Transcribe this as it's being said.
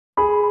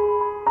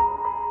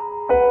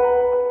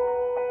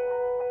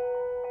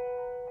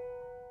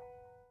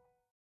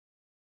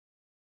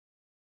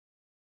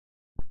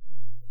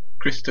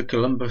Christopher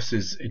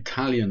Columbus's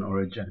Italian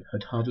origin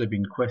had hardly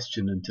been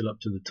questioned until up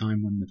to the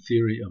time when the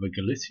theory of a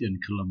Galician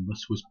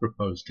Columbus was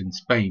proposed in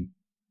Spain.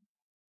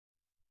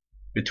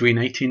 Between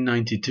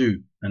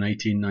 1892 and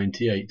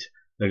 1898,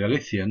 the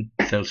Galician,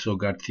 Celso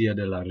García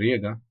de la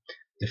Riega,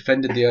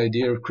 defended the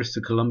idea of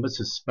Christopher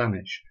Columbus as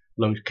Spanish,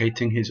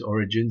 locating his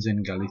origins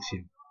in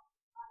Galicia,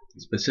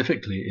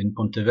 specifically in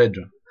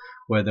Pontevedra,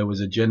 where there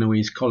was a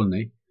Genoese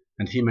colony,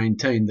 and he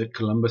maintained that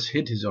Columbus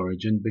hid his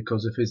origin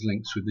because of his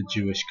links with the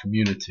Jewish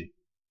community.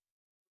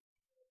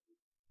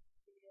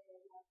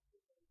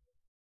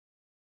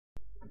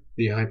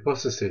 The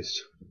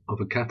hypothesis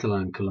of a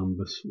Catalan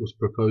Columbus was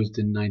proposed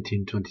in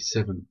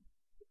 1927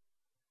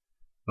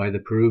 by the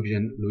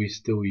Peruvian Luis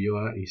de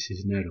Ulloa y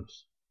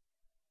Cisneros.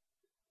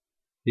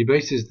 He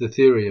bases the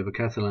theory of a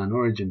Catalan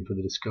origin for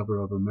the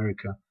discoverer of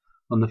America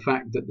on the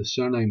fact that the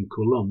surname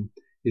Colom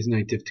is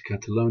native to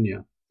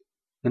Catalonia,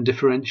 and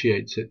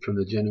differentiates it from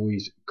the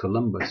Genoese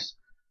Columbus,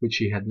 which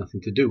he had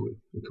nothing to do with,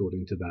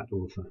 according to that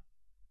author.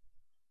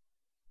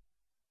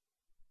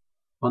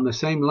 On the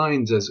same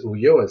lines as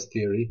Ulloa's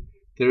theory,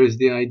 there is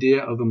the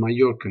idea of a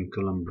Mallorcan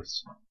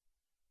Columbus.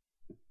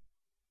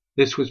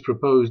 This was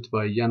proposed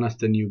by Llanas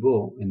de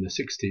Nouveau in the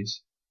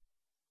 60s,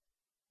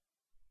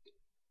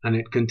 and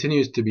it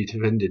continues to be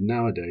defended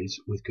nowadays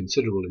with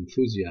considerable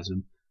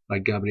enthusiasm by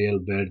Gabriel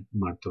Verd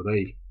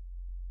Martorell.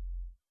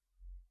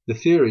 The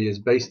theory is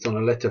based on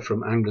a letter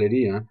from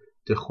Angleria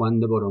to Juan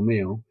de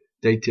Borromeo,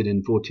 dated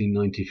in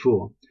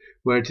 1494,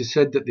 where it is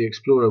said that the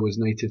explorer was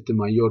native to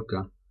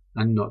Mallorca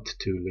and not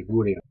to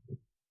Liguria.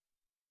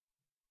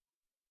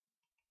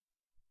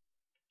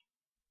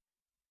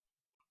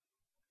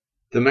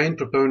 The main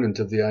proponent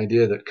of the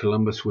idea that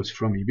Columbus was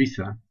from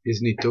Ibiza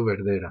is Nito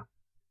Verdera.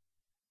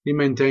 He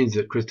maintains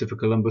that Christopher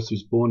Columbus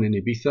was born in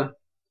Ibiza,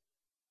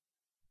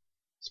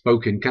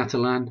 spoke in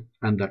Catalan,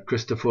 and that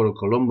Cristoforo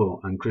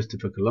Colombo and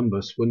Christopher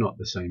Columbus were not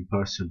the same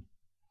person.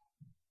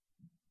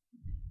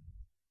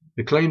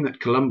 The claim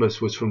that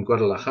Columbus was from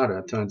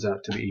Guadalajara turns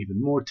out to be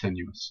even more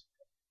tenuous.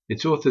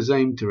 Its authors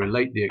aim to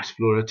relate the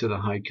explorer to the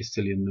high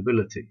Castilian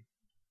nobility,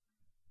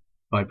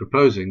 by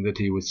proposing that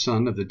he was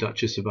son of the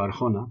Duchess of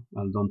Arjona,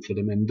 Aldonza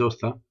de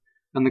Mendoza,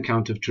 and the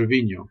Count of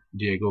Trevino,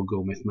 Diego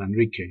Gómez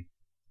Manrique.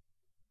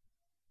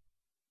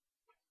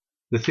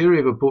 The theory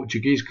of a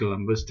Portuguese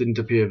Columbus didn't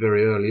appear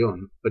very early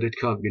on, but it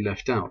can't be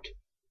left out.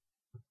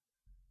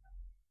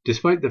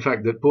 Despite the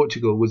fact that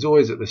Portugal was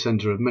always at the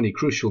centre of many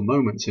crucial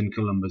moments in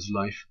Columbus'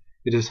 life,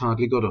 it has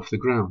hardly got off the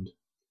ground.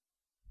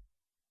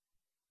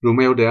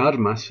 Romeu de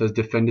Armas has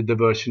defended the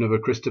version of a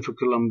Christopher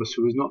Columbus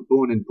who was not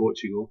born in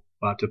Portugal,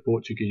 but a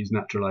Portuguese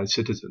naturalized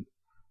citizen,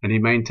 and he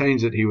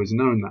maintains that he was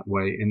known that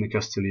way in the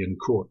Castilian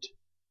court.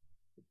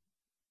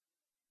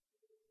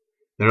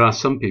 There are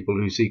some people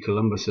who see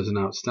Columbus as an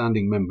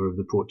outstanding member of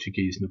the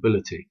Portuguese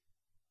nobility.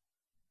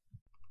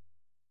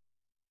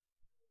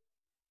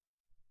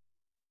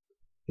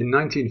 In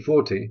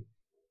 1940,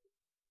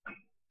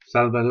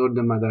 Salvador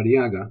de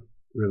Madariaga,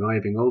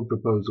 reviving old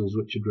proposals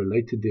which had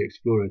related the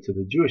explorer to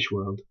the Jewish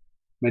world,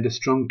 made a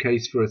strong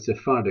case for a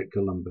Sephardic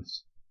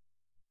Columbus.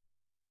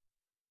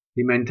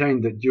 He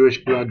maintained that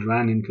Jewish blood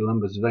ran in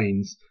Columbus'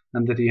 veins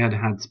and that he had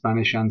had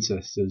Spanish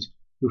ancestors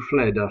who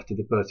fled after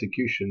the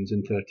persecutions in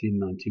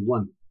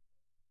 1391.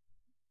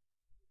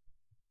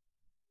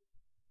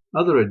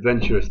 Other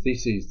adventurous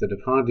theses that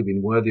have hardly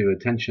been worthy of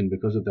attention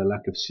because of their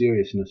lack of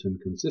seriousness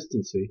and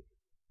consistency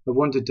have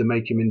wanted to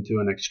make him into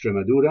an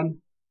Extremaduran,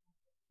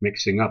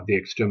 mixing up the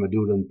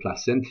Extremaduran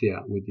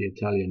Plasencia with the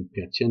Italian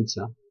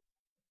Piacenza,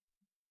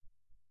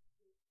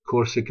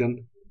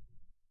 Corsican,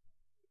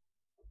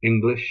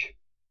 English,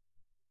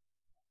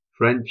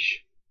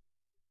 French,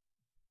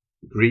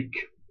 Greek,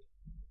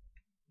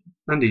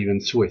 and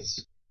even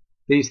Swiss.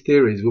 These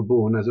theories were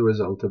born as a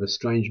result of a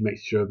strange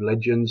mixture of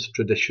legends,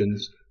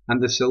 traditions,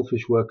 and the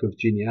selfish work of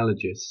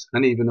genealogists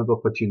and even of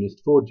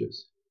opportunist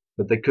forgers,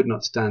 but they could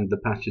not stand the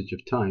passage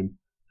of time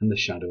and the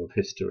shadow of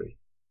history.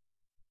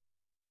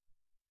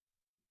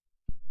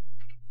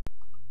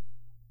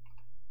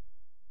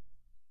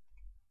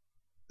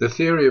 The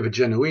theory of a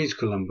Genoese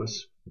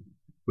Columbus,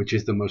 which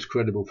is the most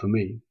credible for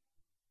me,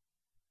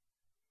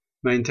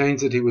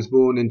 maintains that he was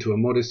born into a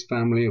modest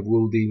family of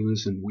wool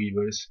dealers and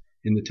weavers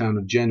in the town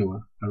of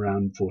Genoa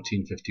around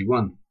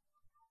 1451.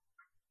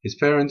 His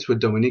parents were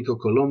Domenico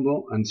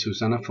Colombo and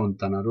Susana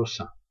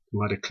Fontanarosa,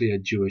 who had a clear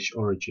Jewish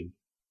origin.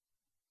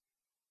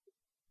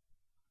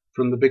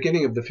 From the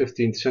beginning of the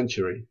 15th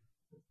century,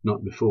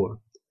 not before,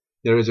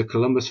 there is a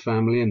Columbus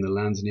family in the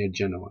lands near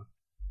Genoa.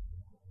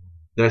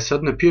 Their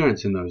sudden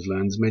appearance in those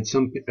lands made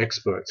some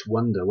experts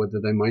wonder whether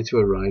they might have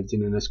arrived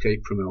in an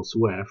escape from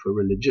elsewhere for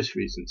religious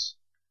reasons.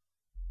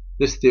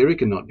 This theory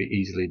cannot be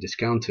easily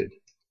discounted.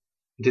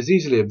 It is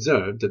easily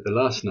observed that the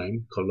last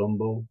name,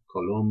 Colombo,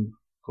 Colomb,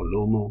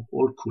 Colomo,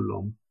 or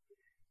Coulomb,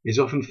 is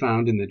often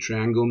found in the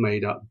triangle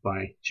made up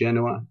by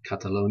Genoa,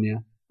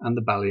 Catalonia, and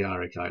the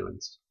Balearic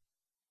Islands.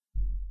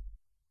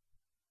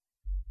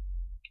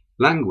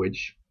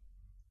 Language,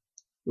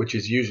 which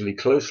is usually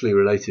closely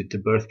related to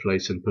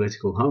birthplace and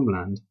political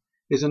homeland,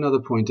 is another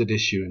point at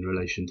issue in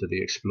relation to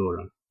the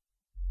explorer.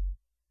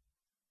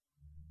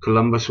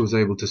 Columbus was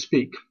able to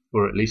speak,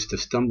 or at least to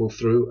stumble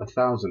through,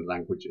 1,000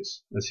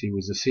 languages, as he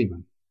was a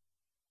seaman.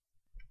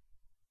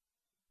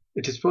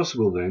 It is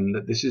possible, then,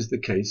 that this is the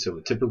case of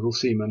a typical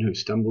seaman who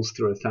stumbles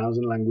through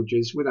 1,000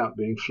 languages without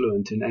being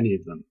fluent in any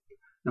of them,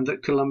 and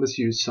that Columbus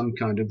used some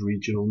kind of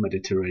regional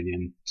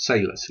Mediterranean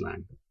sailor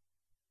slang.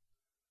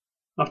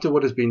 After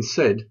what has been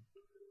said,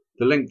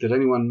 the link that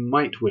anyone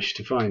might wish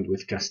to find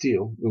with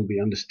Castile will be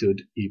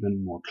understood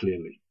even more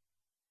clearly.